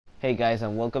Hey guys,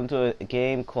 and welcome to a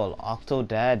game called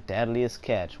Octodad, Dadliest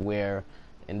Catch, where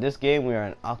in this game we are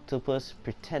an octopus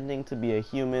pretending to be a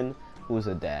human who's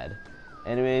a dad.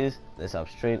 Anyways, let's hop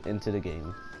straight into the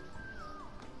game.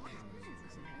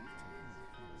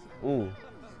 Ooh,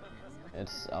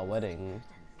 it's a wedding.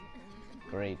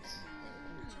 Great.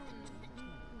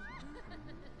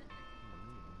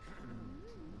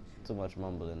 Too much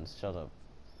mumbling, shut up.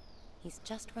 He's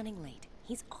just running late.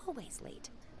 He's always late.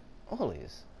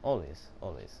 Always, always,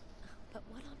 always. But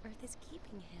what on earth is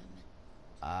keeping him?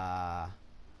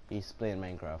 He's playing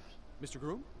Minecraft. Mr.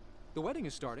 Groom, the wedding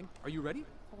is starting. Are you ready?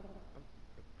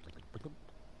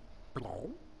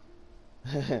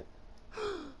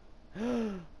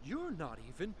 You're not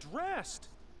even dressed.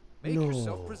 Make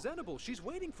yourself presentable. She's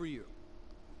waiting for you.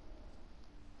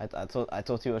 I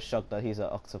thought you were shocked that he's an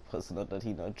octopus, not that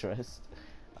he's not dressed.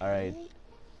 Alright.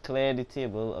 Clear the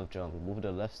table of junk. Move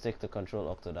the left stick to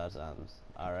control Octodad's arms.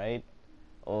 Alright.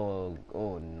 Oh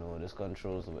no, this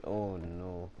controls. Oh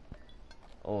no.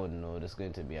 Oh no, this is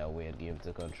going to be a weird game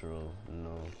to control.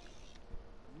 No.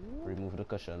 Remove the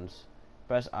cushions.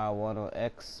 Press R1 or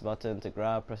X button to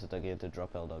grab. Press it again to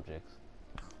drop held objects.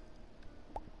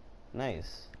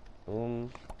 Nice. Boom.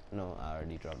 No, I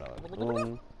already dropped that one.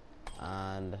 Boom.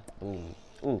 And boom.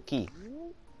 Ooh, key.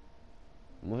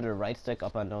 Move the right stick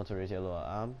up and down to raise your lower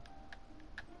arm.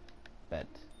 Bet.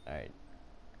 Alright.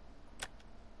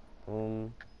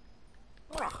 Boom.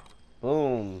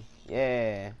 Boom.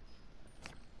 Yeah.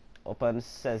 Open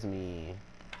sesame.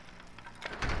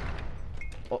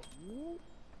 Oh.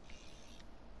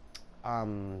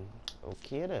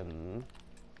 Okay then.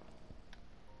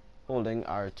 Holding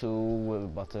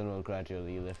R2 button will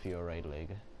gradually lift your right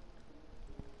leg.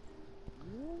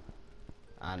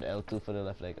 And L2 for the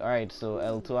left leg. Alright, so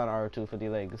L2 and R2 for the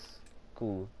legs.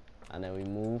 Cool. And then we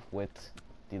move with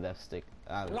the left stick.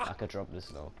 And I can drop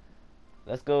this now.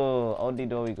 Let's go. Out the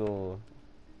door we go.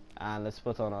 And let's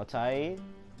put on our tie.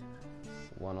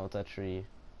 1 out of 3.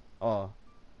 Oh.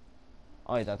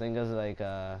 Alright, I think it's like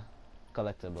a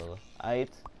collectible.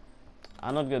 Alright.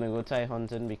 I'm not gonna go tie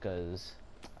hunting because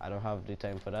I don't have the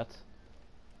time for that.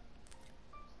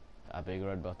 A big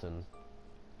red button.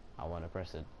 I wanna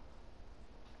press it.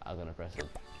 I'm gonna press it.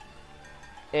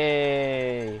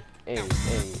 Hey, hey, hey,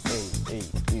 hey,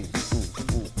 hey,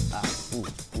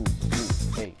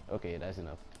 hey. Okay, that's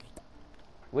enough.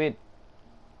 Wait,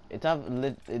 it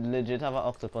legit have an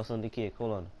octopus on the cake.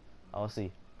 Hold on, I'll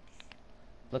see.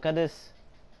 Look at this.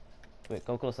 Wait,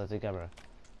 come closer to the camera.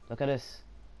 Look at this.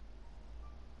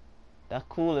 That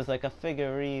cool. It's like a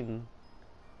figurine.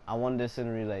 I want this in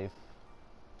real life.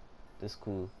 This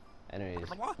cool. Anyways,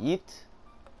 yeet.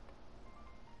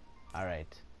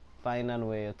 Alright, find and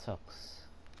wear your tux.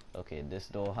 Okay, this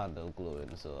door handle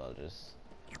glowing, so I'll just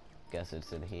guess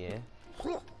it's in here.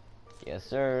 Yes,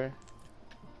 sir.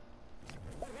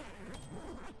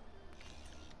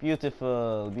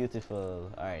 Beautiful,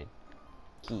 beautiful. Alright,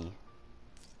 key.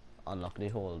 Unlock the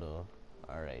hole though.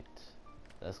 Alright,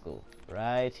 let's go.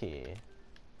 Right here.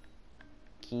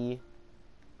 Key.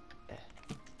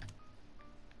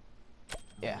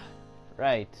 Yeah,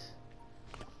 right.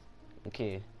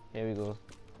 Okay. Here we go.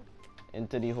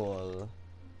 Into the hole.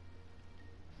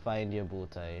 Find your bow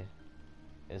tie.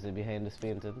 Is it behind this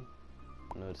painting?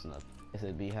 No, it's not. Is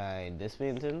it behind this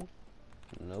painting?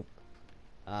 Nope.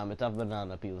 It have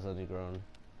banana peels on the ground.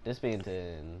 This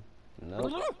painting?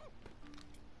 Nope.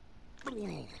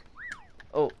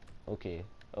 Oh, okay.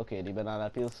 Okay, the banana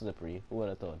peel slippery. Who would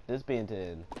have thought? This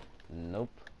painting?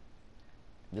 Nope.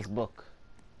 This book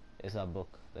is a book.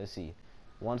 Let's see.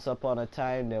 Once upon a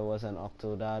time, there was an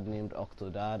Octodad named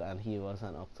Octodad, and he was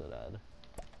an Octodad.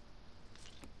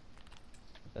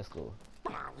 Let's go.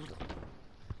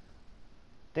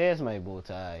 There's my bow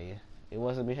tie. It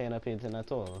wasn't behind a painting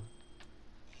at all.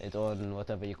 It's on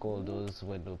whatever you call those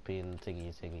window pane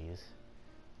thingies.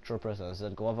 Throw presents.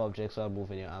 Let go of objects while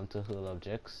moving your arm to hurl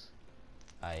objects.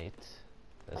 Alright.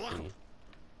 Let's see.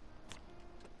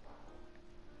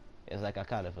 It's like a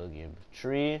carnival game.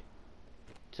 3,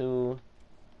 2,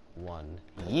 1.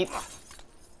 Yeet.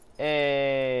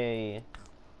 Hey,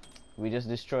 we just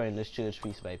destroying this church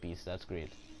piece by piece. That's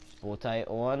great. Bow tie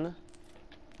on.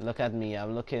 Look at me.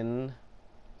 I'm looking.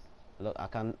 Look, I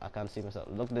can't see myself.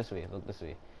 Look this way. Look this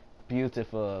way.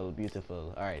 Beautiful,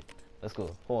 beautiful. All right, let's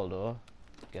go. Hold door.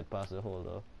 Get past the hole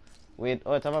door. Wait.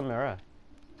 Oh, it's have a mirror.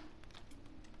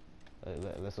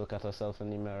 Let's look at ourselves in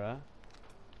the mirror.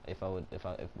 If my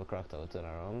character would turn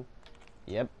around.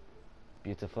 Yep.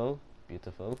 Beautiful.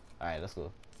 Beautiful. Alright, let's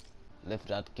go. Lift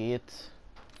that gate.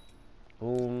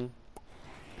 Boom.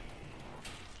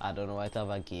 I don't know why to have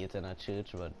a gate in a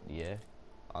church, but yeah.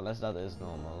 Unless that is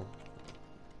normal.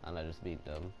 And I just beat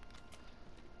them.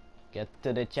 Get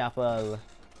to the chapel.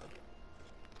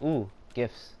 Ooh,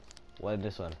 gifts. What is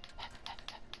this one?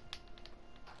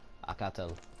 I can't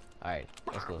tell. Alright,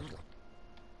 let's go.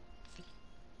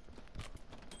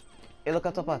 Hey, look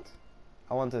at the pot.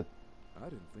 I want it. I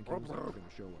didn't think he was ever gonna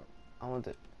show up. I want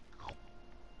it.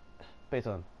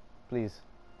 Peyton, please.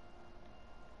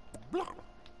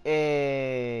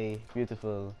 Hey,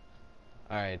 beautiful.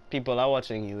 Alright, people are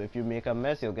watching you. If you make a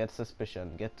mess, you'll get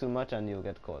suspicion. Get too much and you'll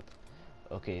get caught.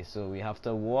 Okay, so we have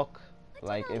to walk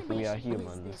like if we are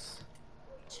humans.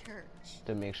 Church.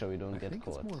 To make sure we don't I get think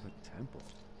caught. it's more of a temple.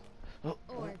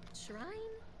 Or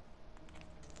shrine?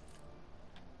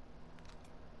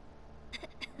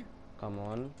 Come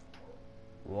on.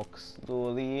 Walk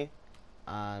slowly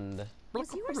and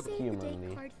Was yours saved the day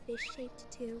humanly. card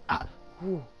fish-shaped too? Ah,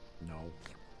 whew. No.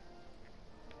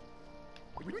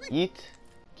 Eat.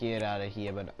 Get out of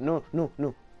here, but no, no,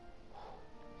 no.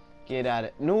 Get out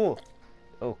of no.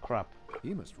 Oh crap.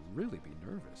 He must really be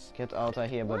nervous. Get out of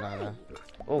here, banana.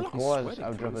 Oh gosh,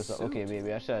 I've dropped it. Okay,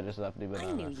 baby, I should have just left the banana.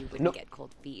 I knew you wouldn't No. get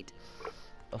cold feet.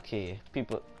 Okay,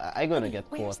 people, I'm gonna get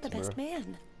Where's caught, the best bro.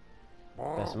 man?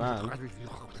 Best man. Guess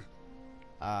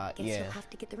Yeah. you'll have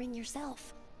to get the ring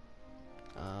yourself.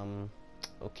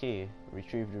 Okay,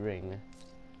 retrieve the ring.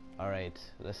 Alright,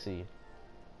 let's see.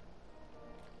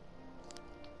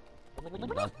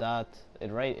 Got that.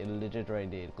 It legit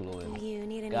right there, glowing. Do you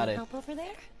need any Got it. help over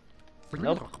there?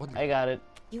 Nope, I got it.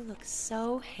 You look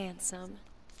so handsome.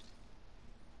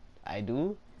 I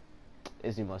do?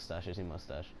 Is he mustache? Is he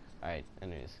mustache? Alright,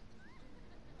 anyways.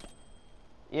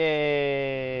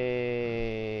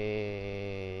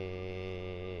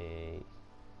 Yay!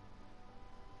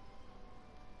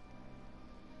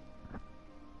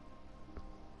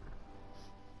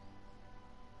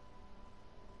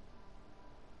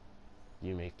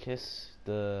 You may kiss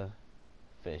the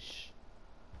fish.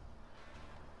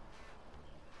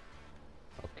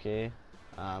 Okay.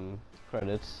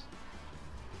 Credits.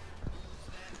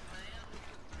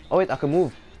 Oh wait, I can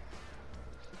move.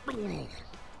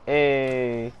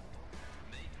 Hey.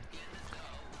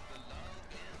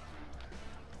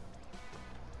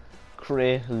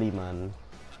 Lehman.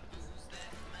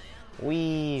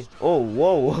 Wee. Oh,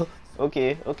 whoa.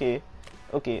 Okay, okay,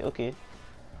 okay, okay.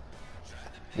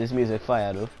 This music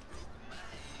fire though.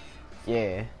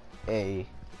 Yeah. Hey.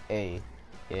 Hey.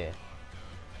 Yeah.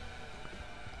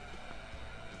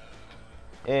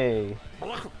 Hey.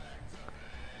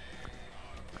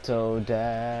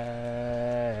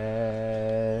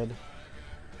 Octodad.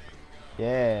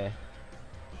 Yeah.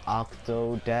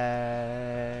 Octodad.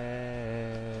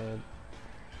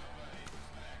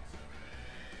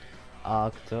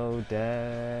 Octodad.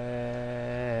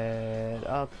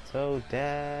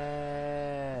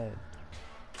 Octodad.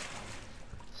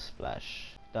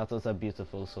 Splash. That was a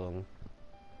beautiful song.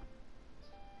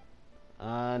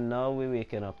 And now we're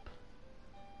waking up.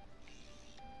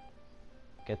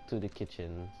 Get to the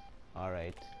kitchen.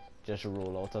 Alright. Just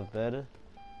roll out of bed.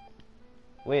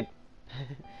 Wait.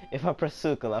 If I press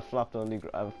circle, I flop on the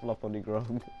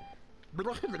ground.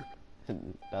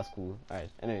 That's cool. Alright.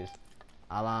 Anyways.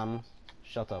 Alarm.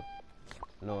 Shut up.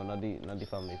 No, not the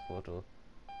family photo.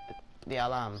 The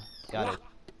alarm. Got it.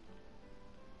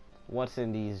 What's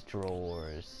in these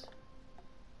drawers?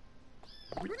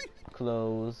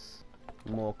 Clothes.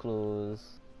 More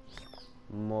clothes.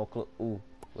 More clothes. Ooh.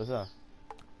 What's that?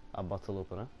 A bottle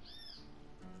opener.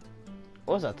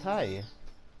 Oh, it's a tie.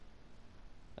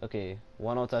 Okay,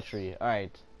 1 out of 3.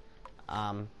 Alright.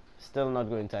 Still not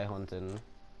going tie hunting.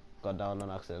 Got down on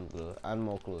accident glue. And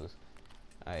more clothes.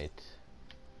 Alright.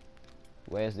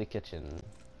 Where's the kitchen?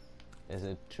 Is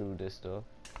it through this door?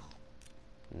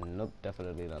 Nope,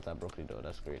 definitely not. I broke the door.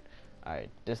 That's great. Alright,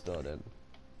 this door then.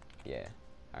 Yeah.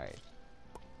 Alright.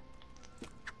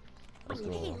 Let's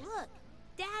go. Hey, look,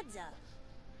 Dad's up.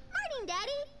 Morning,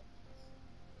 Daddy.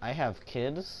 I have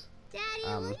kids. Daddy,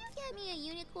 will you get me a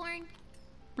unicorn?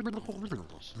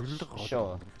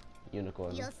 Sure.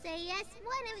 Unicorn. You'll say yes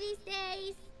one of these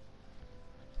days.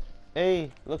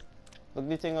 Hey, look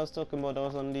the thing I was talking about that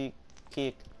was on the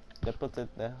cake. They put it,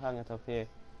 they hang it up here.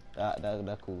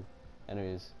 That cool.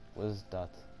 Anyways, what's that?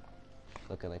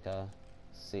 Looking like a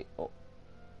say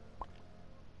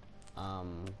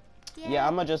yeah,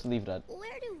 I'ma just leave that.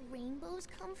 Where do rainbows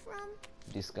come from?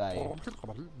 The sky. Oh,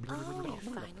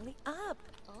 you're finally up.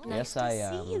 Oh, Yes, nice I to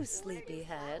am. see you,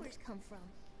 sleepyhead. flowers come from?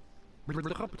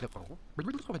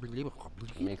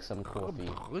 Make some coffee. Coffee.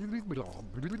 Where do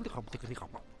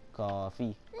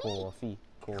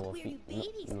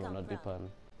babies No, come not the from? pan.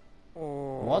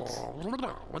 What?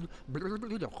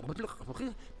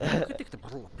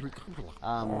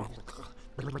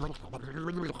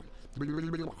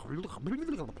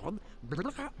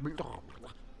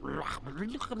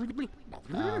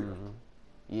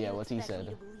 Yeah, what he Expect me said.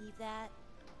 to believe that?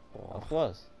 Of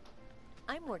course.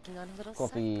 I'm working on a little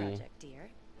Coffee. side project, dear.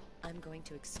 I'm going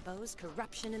to expose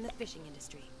corruption in the fishing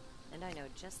industry, and I know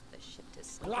just the ship to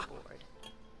sneak aboard.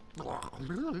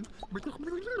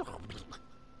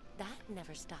 That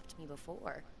never stopped me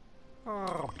before.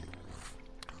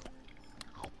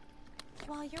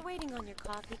 While you're waiting on your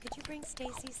coffee, could you bring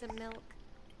Stacy some milk?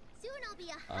 Soon I'll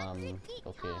be 100 feet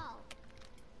okay. tall.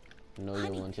 No, you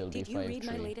Honey, won't. You'll be did you read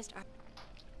my 5'3". latest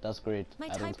That's great. My I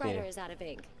don't typewriter care. is out of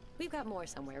ink. We've got more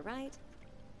somewhere, right?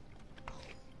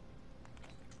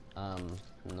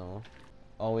 No.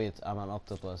 Oh wait, I'm an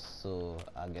octopus, so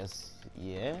I guess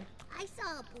yeah. I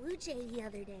saw a blue jay the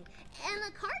other day, and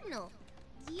a cardinal.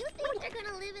 Do you think they're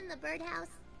gonna live in the birdhouse?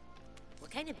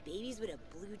 What kind of babies would a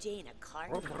blue jay and a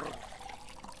cardinal?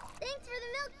 Thanks for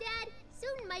the milk, Dad.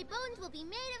 Soon my bones will be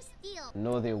made of steel.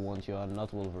 No, they won't. You are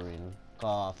not Wolverine.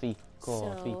 Coffee,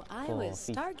 coffee, So I was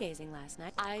stargazing last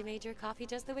night. I made your coffee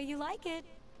just the way you like it.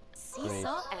 Sea Great.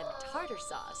 salt and tartar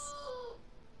sauce.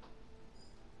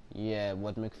 Yeah,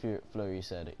 what McFlurry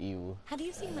said. Ew. Have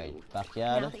you seen Right, now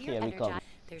backyard. that you're Here we come. energized,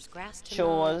 there's grass to Show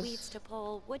mow, us. weeds to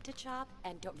pull, wood to chop,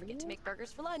 and don't forget to make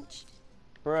burgers for lunch.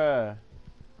 Bruh.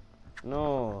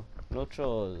 No, no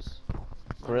chores.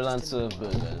 Grill and serve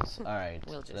burgers. Alright,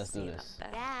 We'll just let's see do about this.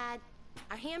 that. Dad,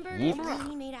 are hamburgers Yeet.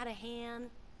 really made out of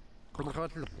ham?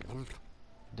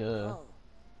 Duh. Oh.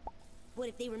 What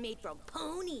if they were made from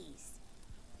ponies?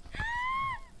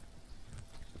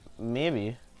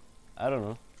 Maybe. I don't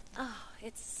know. Oh,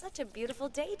 it's such a beautiful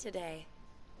day today.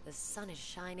 The sun is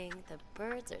shining, the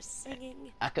birds are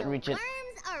singing. I can reach it.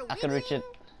 Worms are I can reach it.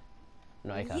 wiggling.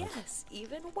 No, I can't. Yes,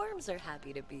 even worms are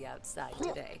happy to be outside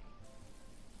today.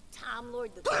 Tom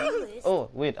Lord the coolest. Oh,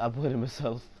 wait, I put it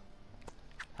myself.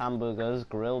 Hamburgers,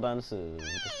 grilled and served.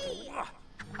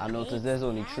 I noticed there's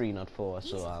only 3, not 4,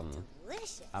 These so are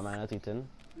delicious. am I not eating?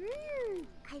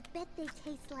 I bet they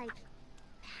taste like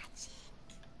magic.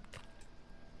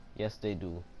 Yes, they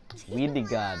do. Weed the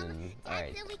garden. Dad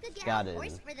Alright, said we could get a garden.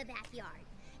 horse for the backyard.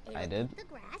 I It'll did. eat the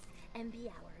grass and be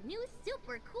our new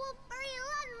super cool furry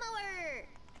lawnmower.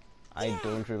 I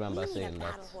don't remember we need saying a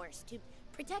that. battle horse to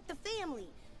protect the family.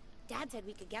 Dad said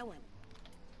we could get one.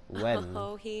 When?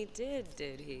 Oh, he did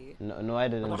he? No, I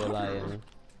didn't. They're lying.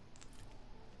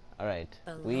 Alright,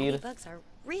 The weed. ladybugs are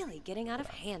really getting out of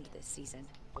hand this season.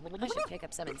 I should pick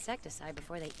up some insecticide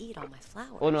before they eat all my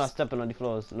flowers. Oh no, I'm stepping on the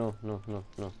floors. No.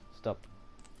 Stop.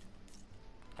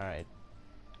 Alright.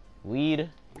 Weed.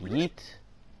 Yeet.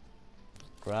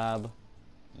 Grab.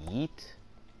 Yeet.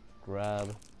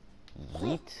 Grab.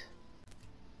 Yeet.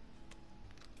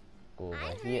 Go over I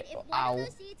heard here. if one Ow. of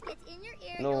those seeds gets in your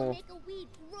ear, No. it'll make a weed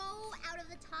grow out of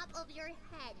the top of your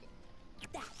head.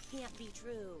 That can't be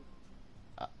true.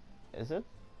 Is it?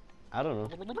 I don't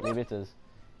know. Maybe it is.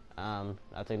 I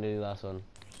think the last one.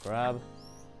 Grab.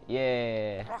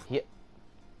 Yeah. Here.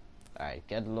 Alright,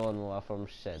 get lawnmower from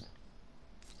shed.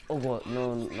 Oh god,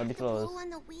 no, not the flowers. Blow on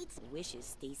the weeds. Wishes,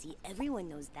 Stacy. Everyone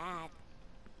knows that.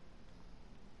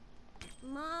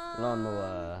 Mom.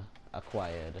 Lawnmower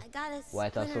acquired. I got a Why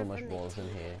it has so splinter much from the balls in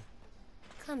here?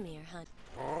 Come here, hon.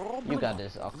 You got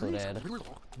this, Octodad.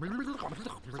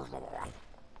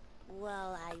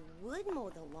 Well, I would mow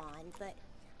the lawn, but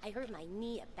I hurt my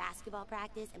knee at basketball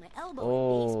practice and my elbow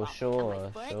Oh, at baseball. sure, and my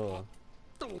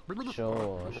foot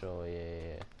sure,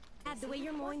 yeah. Dad, the way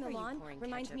you're mowing the Are you lawn pouring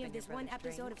reminds ketchup me in of your this one brother's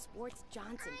episode drink? of Sports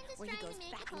Johnson, I'm just where he trying goes to make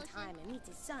a back in potion. time and meets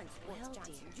his son, Sports Well,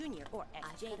 Johnson dear, Jr. or I've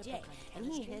got a SJJ, book on and he and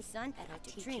chemistry his son that have will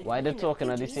to teach train. you. Why they in the talking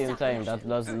at the future same time? soccer That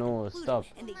does no, stop.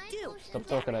 And they My do. potion. Stop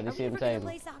talking at the Are we same ever gonna time.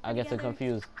 play soccer I get so together?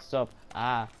 confused. Stop.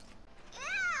 Ah.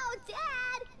 Ow,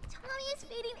 Dad! Tommy is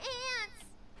feeding ants.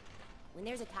 When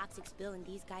there's a toxic spill and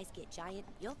these guys get giant,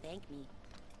 you'll thank me.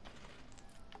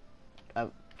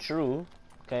 True.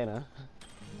 Kinda.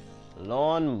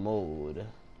 Lawn mode.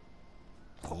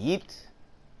 Yeet.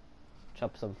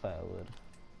 Chop some firewood.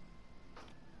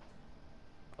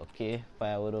 Okay,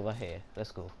 firewood over here.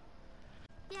 Let's go.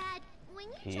 Dad, when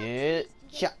you Here, chop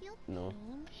trees, do chop. they feel No.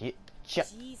 pain? Here, chop.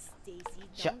 Jeez, Stacy,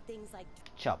 Chop. dumb things like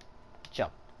Chop.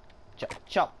 Chop. Chop.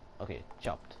 Chop. Okay,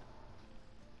 chopped.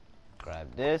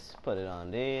 Grab this, put it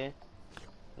on there.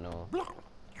 No.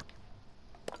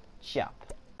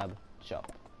 Chop.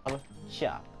 Chop.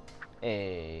 Chop.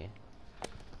 Hey.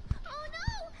 Oh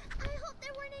no! I hope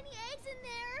there weren't any eggs in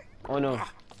there. Oh no.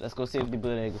 Let's go save the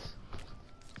bird eggs.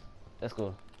 Let's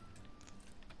go.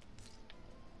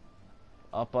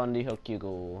 Up on the hook you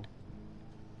go.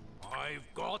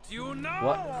 got you now.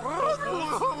 What?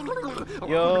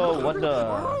 Yo, what the?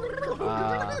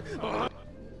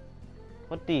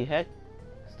 What the heck?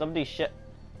 Stop this shit.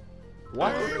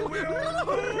 What?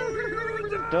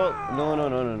 Don't. No.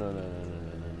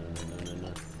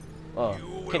 Oh,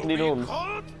 kick the gnomes.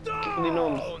 Kick the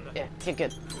gnomes. Yeah, kick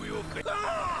it.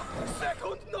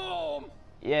 Second gnome.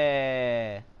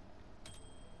 Yeah.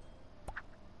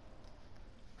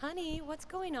 Honey, what's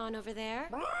going on over there?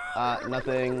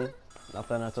 Nothing.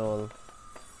 Nothing at all.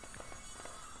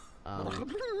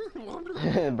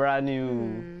 Brand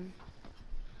new.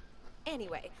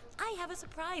 Anyway, I have a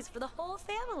surprise for the whole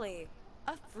family.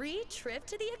 A free trip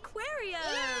to the aquarium.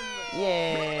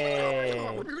 Yay!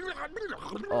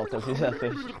 Oh, because he's a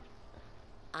fish.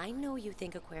 I know you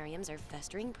think aquariums are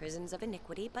festering prisons of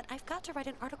iniquity, but I've got to write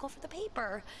an article for the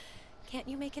paper. Can't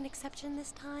you make an exception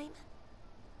this time?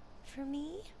 For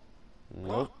me?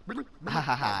 Nope.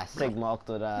 Hahaha, Sigma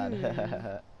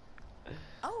Octodad.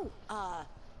 Oh,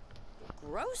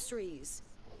 groceries.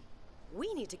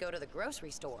 We need to go to the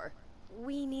grocery store.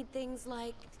 We need things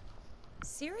like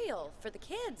cereal for the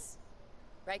kids.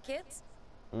 Right, kids?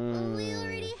 We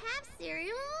already have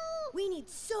cereal. We need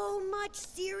so much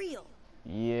cereal.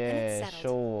 Yeah, settled.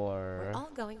 sure. We're all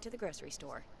going to the grocery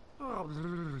store.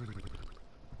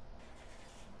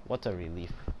 What a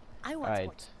relief. I want Right.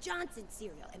 Sports Johnson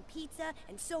cereal and pizza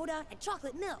and soda and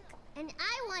chocolate milk. And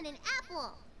I want an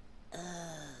apple.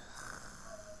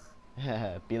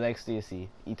 Be like Stacy.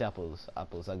 Eat apples.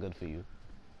 Apples are good for you.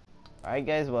 Alright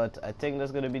guys, but I think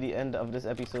that's gonna be the end of this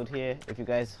episode here. If you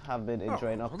guys have been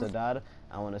enjoying Octodad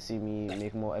and wanna see me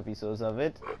make more episodes of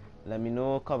it, let me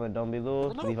know, comment down below,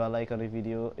 leave a like on the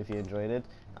video if you enjoyed it,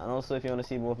 and also if you wanna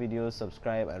see more videos,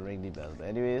 subscribe and ring the bell. But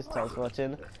anyways, thanks for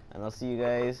watching, and I'll see you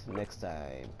guys next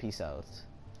time. Peace out.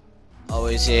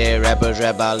 Always hear rappers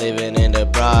rap about living in the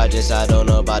projects. I don't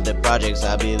know about the projects,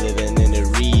 I be living in the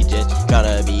regions.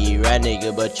 Tryna be right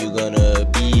nigga, but you gonna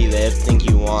be left. Think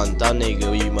you want that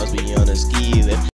nigga, you must be on a ski lift.